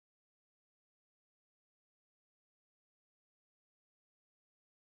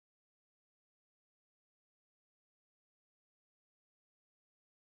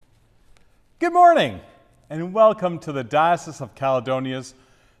Good morning, and welcome to the Diocesan of Caledonia's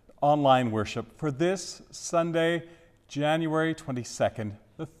online worship for this Sunday, January 22nd,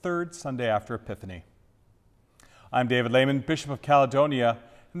 the third Sunday after Epiphany. I'm David Lehman, Bishop of Caledonia,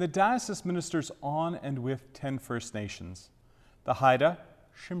 and the diocese ministers on and with 10 First Nations: the Haida,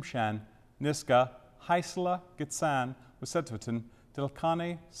 Shimshan, Niska, Haisla, Gitsan, Wet'suwet'en,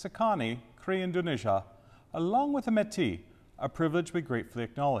 Dilkane, Sekani, Cree Indonesia, along with the Métis, a privilege we gratefully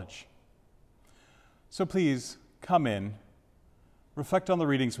acknowledge. So please come in, reflect on the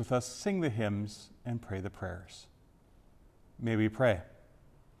readings with us, sing the hymns, and pray the prayers. May we pray.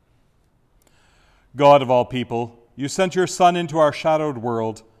 God of all people, you sent your Son into our shadowed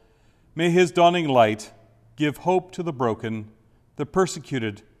world. May his dawning light give hope to the broken, the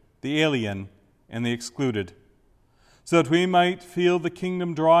persecuted, the alien, and the excluded, so that we might feel the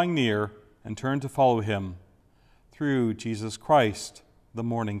kingdom drawing near and turn to follow him. Through Jesus Christ, the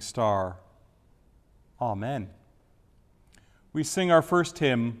morning star. Amen. We sing our first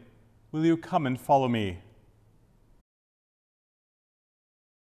hymn, Will You Come and Follow Me?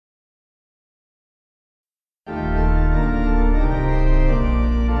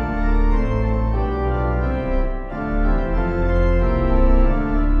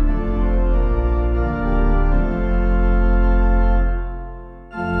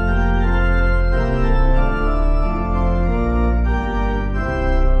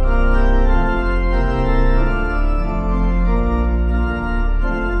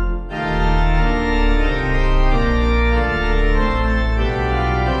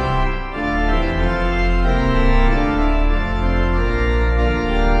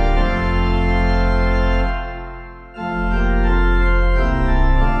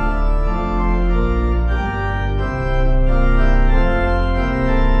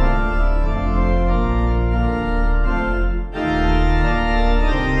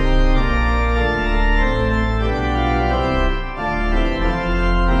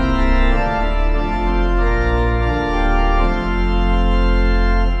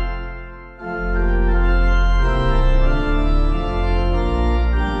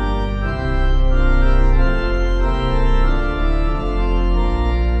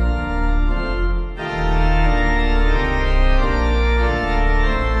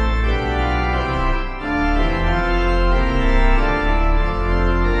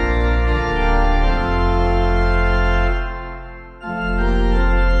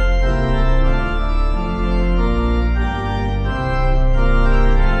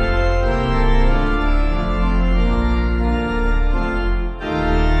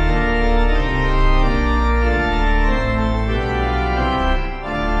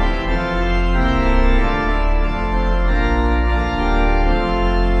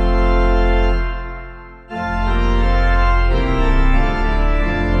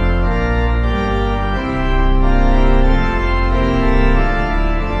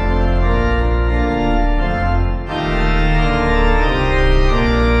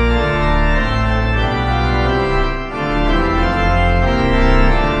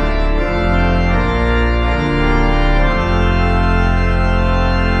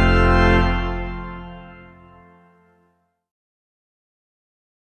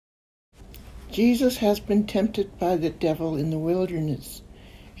 Jesus has been tempted by the devil in the wilderness.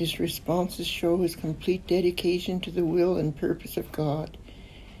 His responses show his complete dedication to the will and purpose of God.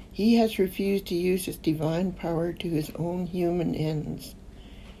 He has refused to use his divine power to his own human ends.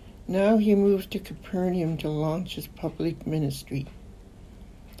 Now he moves to Capernaum to launch his public ministry.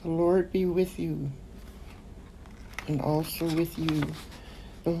 The Lord be with you, and also with you.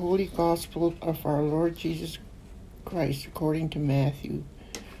 The Holy Gospel of our Lord Jesus Christ according to Matthew.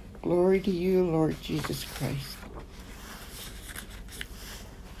 Glory to you, Lord Jesus Christ.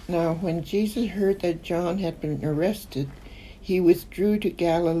 Now, when Jesus heard that John had been arrested, he withdrew to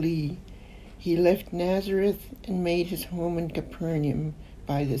Galilee. He left Nazareth and made his home in Capernaum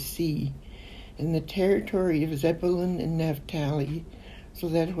by the sea, in the territory of Zebulun and Naphtali, so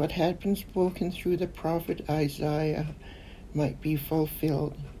that what had been spoken through the prophet Isaiah might be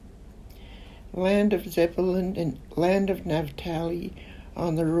fulfilled. Land of Zebulun and land of Naphtali,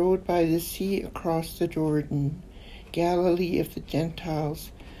 on the road by the sea across the Jordan, Galilee of the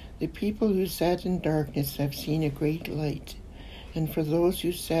Gentiles, the people who sat in darkness have seen a great light, and for those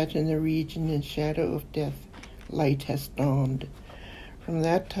who sat in the region and shadow of death, light has dawned. From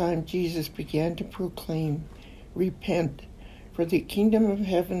that time Jesus began to proclaim, Repent, for the kingdom of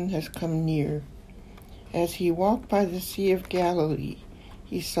heaven has come near. As he walked by the Sea of Galilee,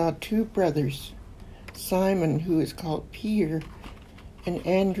 he saw two brothers, Simon, who is called Peter, and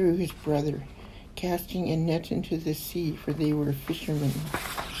Andrew his brother, casting a net into the sea, for they were fishermen.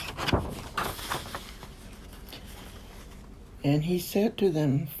 And he said to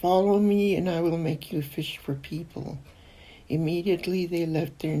them, "Follow me, and I will make you fish for people." Immediately they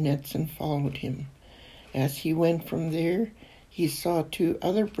left their nets and followed him. As he went from there, he saw two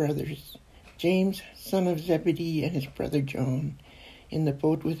other brothers, James, son of Zebedee, and his brother John, in the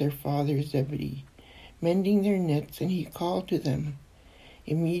boat with their father Zebedee, mending their nets, and he called to them.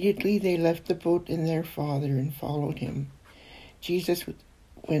 Immediately they left the boat and their father and followed him. Jesus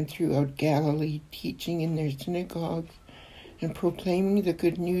went throughout Galilee, teaching in their synagogues and proclaiming the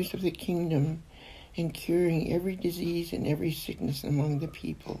good news of the kingdom and curing every disease and every sickness among the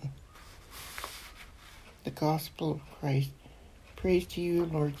people. The Gospel of Christ. Praise to you,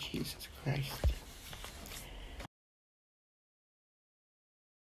 Lord Jesus Christ.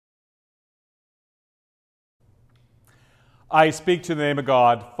 I speak to the name of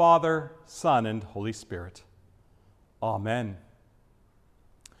God, Father, Son, and Holy Spirit. Amen.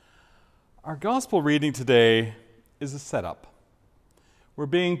 Our gospel reading today is a setup. We're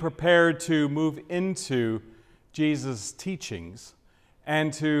being prepared to move into Jesus' teachings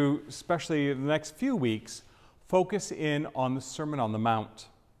and to, especially in the next few weeks, focus in on the Sermon on the Mount.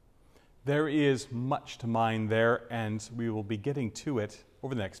 There is much to mine there, and we will be getting to it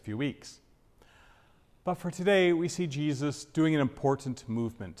over the next few weeks. But for today, we see Jesus doing an important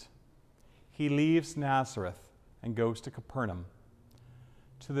movement. He leaves Nazareth and goes to Capernaum,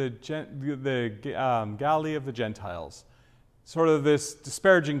 to the Galilee of the Gentiles. Sort of this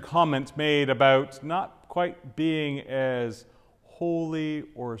disparaging comment made about not quite being as holy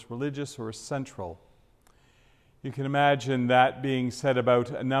or as religious or as central. You can imagine that being said about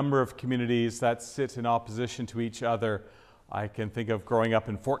a number of communities that sit in opposition to each other. I can think of growing up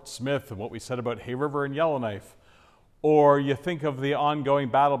in Fort Smith and what we said about Hay River and Yellowknife. Or you think of the ongoing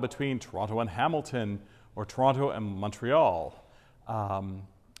battle between Toronto and Hamilton, or Toronto and Montreal.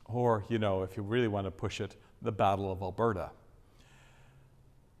 Or, you know, if you really want to push it, the Battle of Alberta.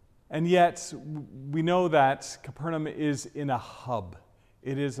 And yet, we know that Capernaum is in a hub.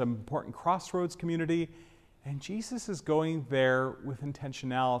 It is an important crossroads community, and Jesus is going there with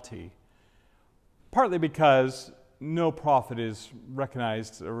intentionality. Partly because no prophet is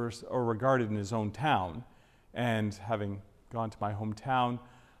recognized or regarded in his own town. And having gone to my hometown,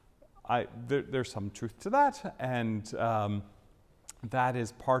 there's some truth to that, and that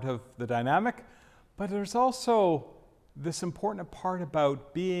is part of the dynamic. But there's also this important part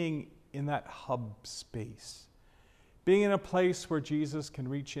about being in that hub space, being in a place where Jesus can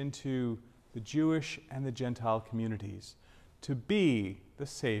reach into the Jewish and the Gentile communities to be the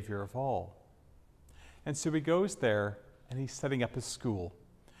Savior of all. And so he goes there and he's setting up his school,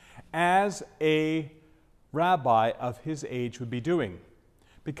 as a rabbi of his age would be doing.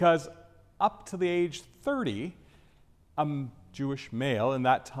 Because up to the age 30, a Jewish male in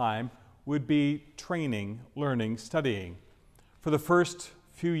that time would be training, learning, studying. For the first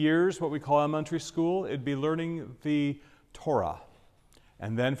few years, what we call elementary school, it'd be learning the Torah.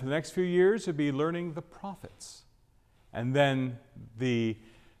 And then for the next few years, it'd be learning the prophets. And then the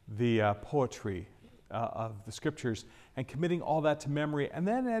poetry of the scriptures, and committing all that to memory. And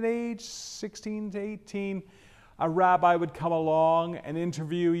then at age 16 to 18, a rabbi would come along and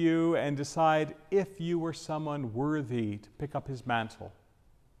interview you and decide if you were someone worthy to pick up his mantle.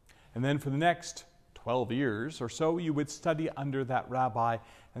 And then for the next 12 years or so, you would study under that rabbi,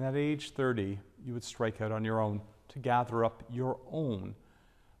 and at age 30, you would strike out on your own to gather up your own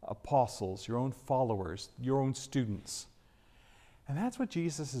apostles, your own followers, your own students. And that's what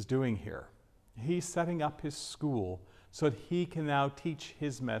Jesus is doing here. He's setting up his school so that he can now teach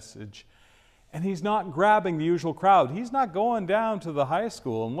his message. And he's not grabbing the usual crowd. He's not going down to the high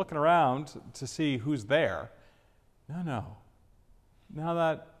school and looking around to see who's there. No.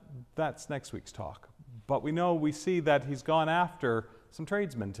 Now that's next week's talk. But we see that he's gone after some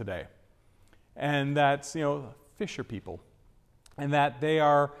tradesmen today. And that's, fisher people. And that they've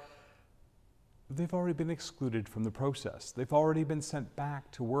already been excluded from the process. They've already been sent back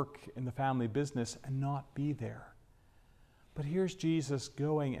to work in the family business and not be there. But here's Jesus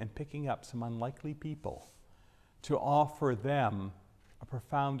going and picking up some unlikely people to offer them a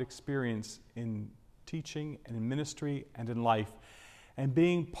profound experience in teaching and in ministry and in life, and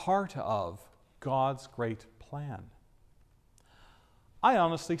being part of God's great plan. I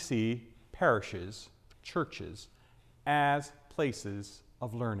honestly see parishes, churches, as places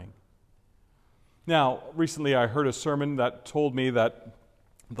of learning. Now, recently I heard a sermon that told me that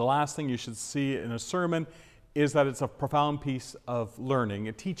the last thing you should see in a sermon is that it's a profound piece of learning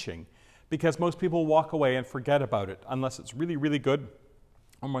and teaching, because most people walk away and forget about it unless it's really, really good,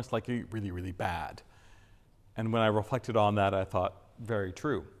 or most likely really, really bad. And when I reflected on that, I thought, very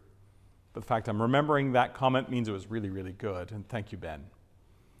true. But the fact I'm remembering that comment means it was really, really good, and thank you, Ben.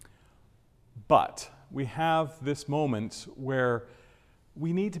 But we have this moment where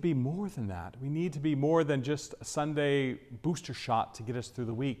we need to be more than that. We need to be more than just a Sunday booster shot to get us through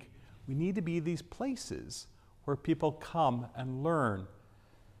the week. We need to be these places where people come and learn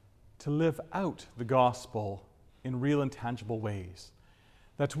to live out the gospel in real and tangible ways.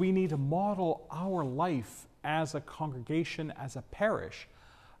 That we need to model our life as a congregation, as a parish,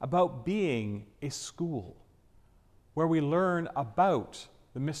 about being a school where we learn about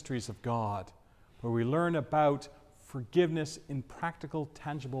the mysteries of God, where we learn about forgiveness in practical,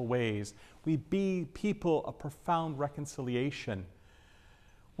 tangible ways. We be people of profound reconciliation,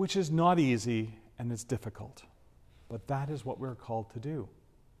 which is not easy and is difficult, but that is what we're called to do.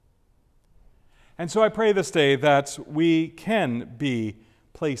 And so I pray this day that we can be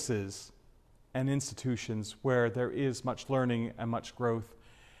places and institutions where there is much learning and much growth,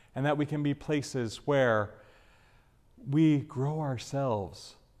 and that we can be places where we grow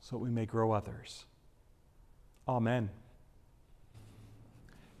ourselves so that we may grow others. Amen.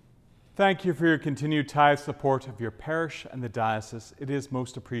 Thank you for your continued tithe support of your parish and the diocese. It is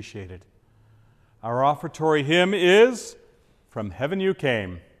most appreciated. Our offertory hymn is From Heaven You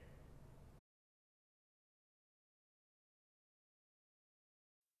Came.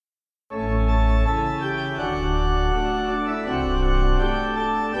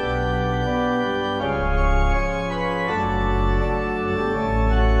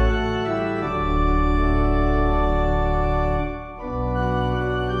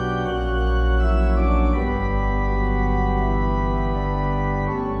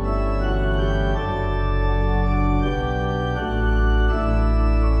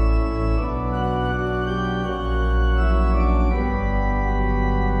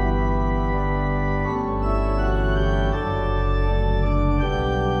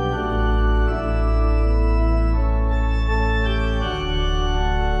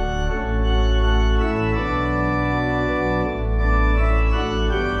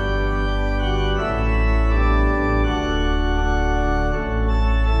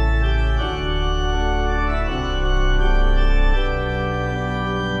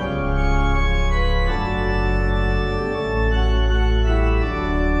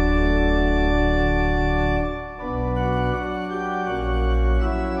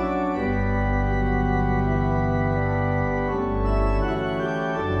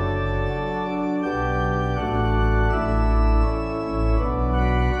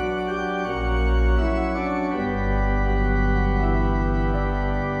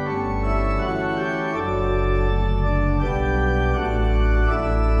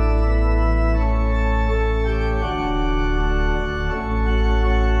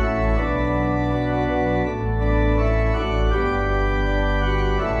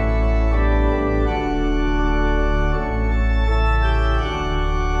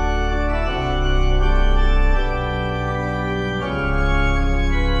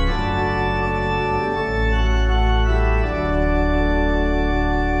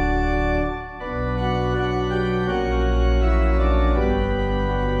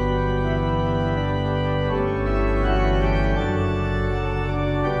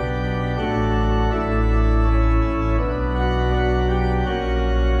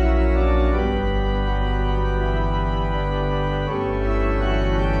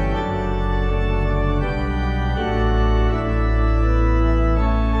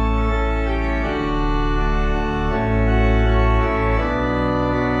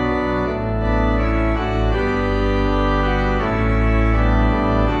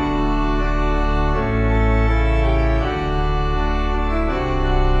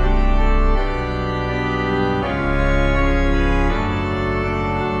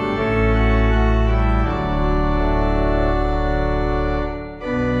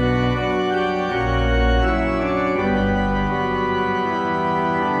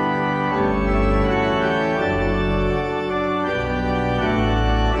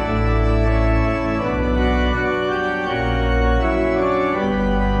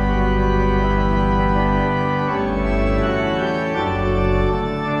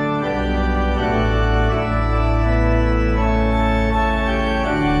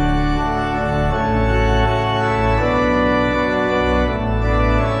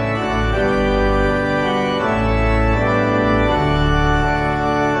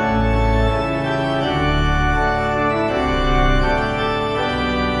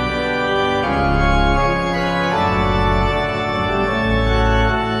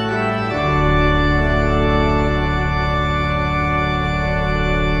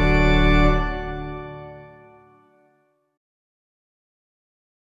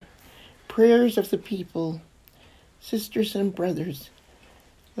 prayers of the people, sisters and brothers,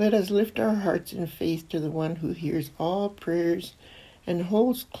 let us lift our hearts in faith to the one who hears all prayers and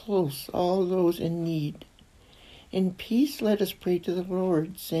holds close all those in need. In peace let us pray to the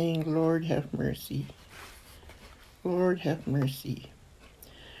Lord, saying, Lord, have mercy. Lord, have mercy.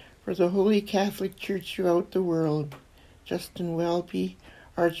 For the Holy Catholic Church throughout the world, Justin Welby,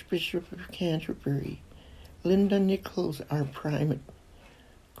 Archbishop of Canterbury, Linda Nichols, our primate,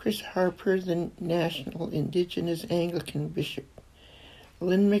 Chris Harper, the National Indigenous Anglican Bishop,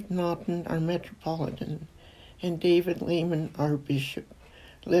 Lynn McNaughton, our Metropolitan, and David Lehman, our Bishop,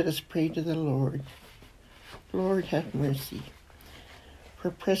 let us pray to the Lord. Lord, have mercy.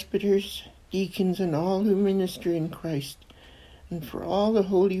 For presbyters, deacons, and all who minister in Christ, and for all the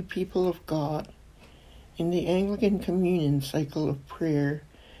holy people of God, in the Anglican Communion cycle of prayer,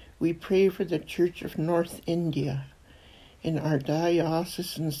 we pray for the Church of North India. In our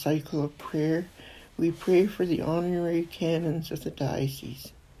diocesan cycle of prayer, we pray for the honorary canons of the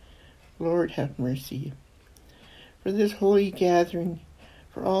diocese. Lord, have mercy. For this holy gathering,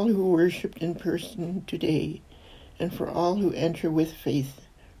 for all who worshipped in person today, and for all who enter with faith,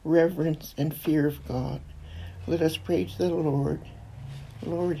 reverence, and fear of God, let us pray to the Lord.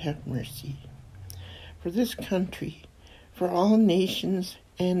 Lord, have mercy. For this country, for all nations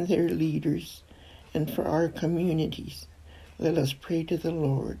and their leaders, and for our communities, let us pray to the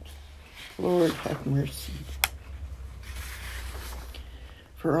Lord. Lord, have mercy.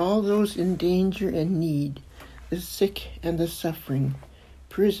 For all those in danger and need, the sick and the suffering,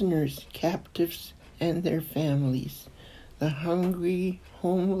 prisoners, captives, and their families, the hungry,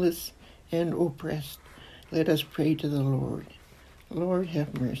 homeless, and oppressed, let us pray to the Lord. Lord,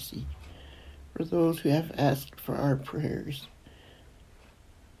 have mercy. For those who have asked for our prayers.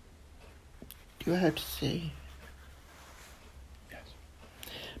 Do I have to say? Yes.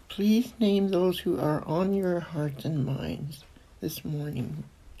 Please name those who are on your hearts and minds this morning.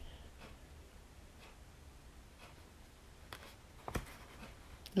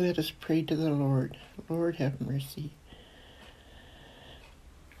 Let us pray to the Lord. Lord, have mercy.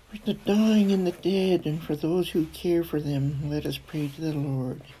 For the dying and the dead, and for those who care for them, let us pray to the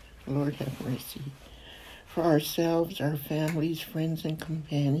Lord. Lord, have mercy. For ourselves, our families, friends, and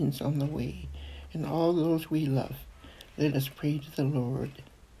companions on the way, and all those we love, let us pray to the Lord.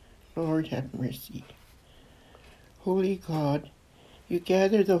 Lord, have mercy. Holy God, you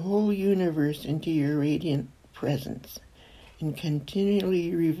gather the whole universe into your radiant presence, and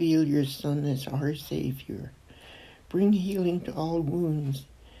continually reveal your Son as our Savior. Bring healing to all wounds.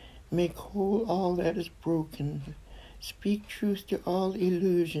 Make whole all that is broken. Speak truth to all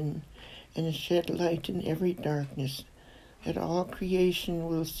illusion, and shed light in every darkness, that all creation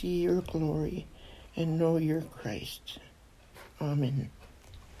will see your glory and know your Christ. Amen.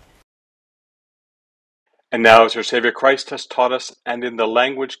 And now, as our Savior Christ has taught us, and in the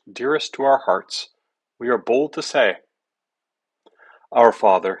language dearest to our hearts, we are bold to say, Our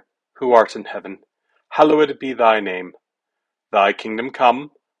Father, who art in heaven, hallowed be thy name. Thy kingdom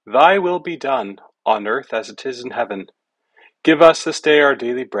come, thy will be done, on earth as it is in heaven. Give us this day our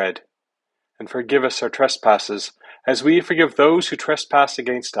daily bread, and forgive us our trespasses, as we forgive those who trespass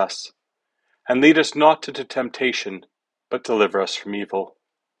against us. And lead us not into temptation, but deliver us from evil.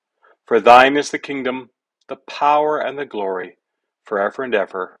 For thine is the kingdom, the power, and the glory, forever and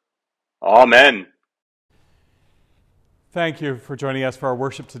ever. Amen. Thank you for joining us for our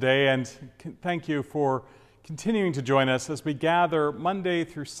worship today, and thank you for continuing to join us as we gather Monday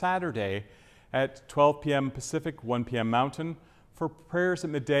through Saturday at 12 p.m. Pacific, 1 p.m. Mountain for prayers at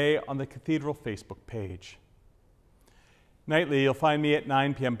midday on the Cathedral Facebook page. Nightly, you'll find me at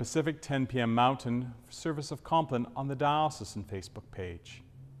 9 p.m. Pacific, 10 p.m. Mountain for service of Compline on the Diocesan Facebook page.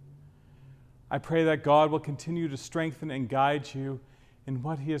 I pray that God will continue to strengthen and guide you in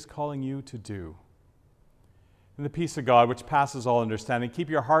what He is calling you to do. And the peace of God, which passes all understanding, keep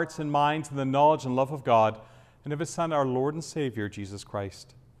your hearts and minds in the knowledge and love of God and of His Son, our Lord and Savior, Jesus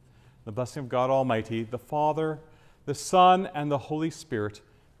Christ. The blessing of God Almighty, the Father, the Son, and the Holy Spirit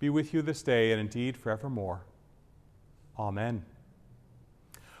be with you this day and indeed forevermore. Amen.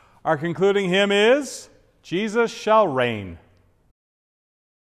 Our concluding hymn is, Jesus Shall Reign.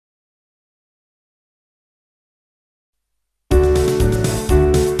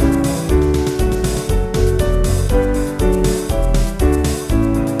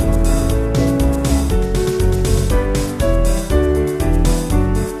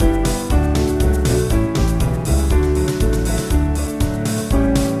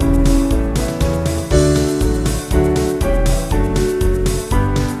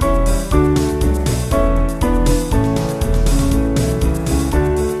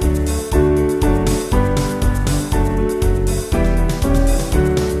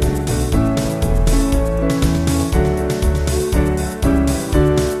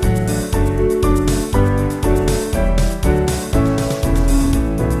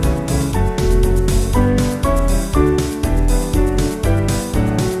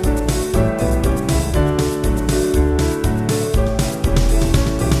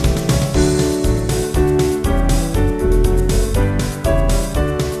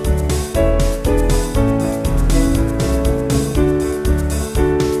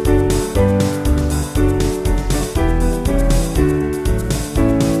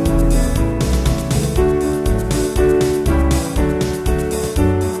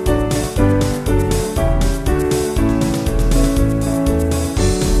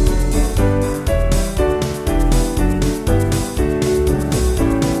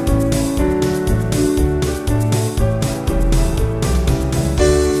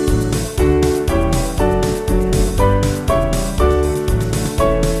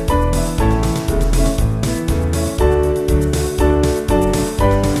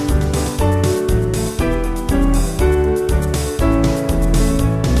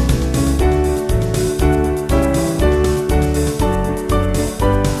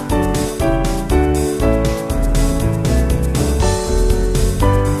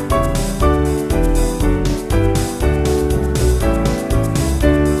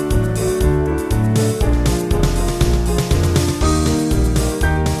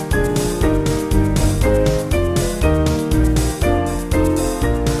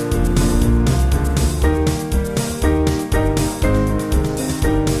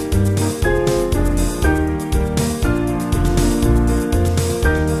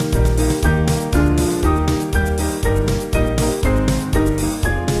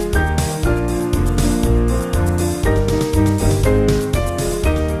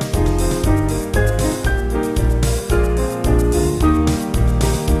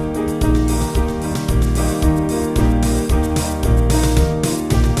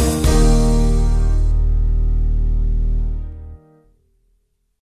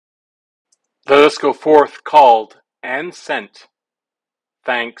 Let us go forth called and sent.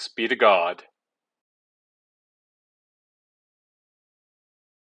 Thanks be to God.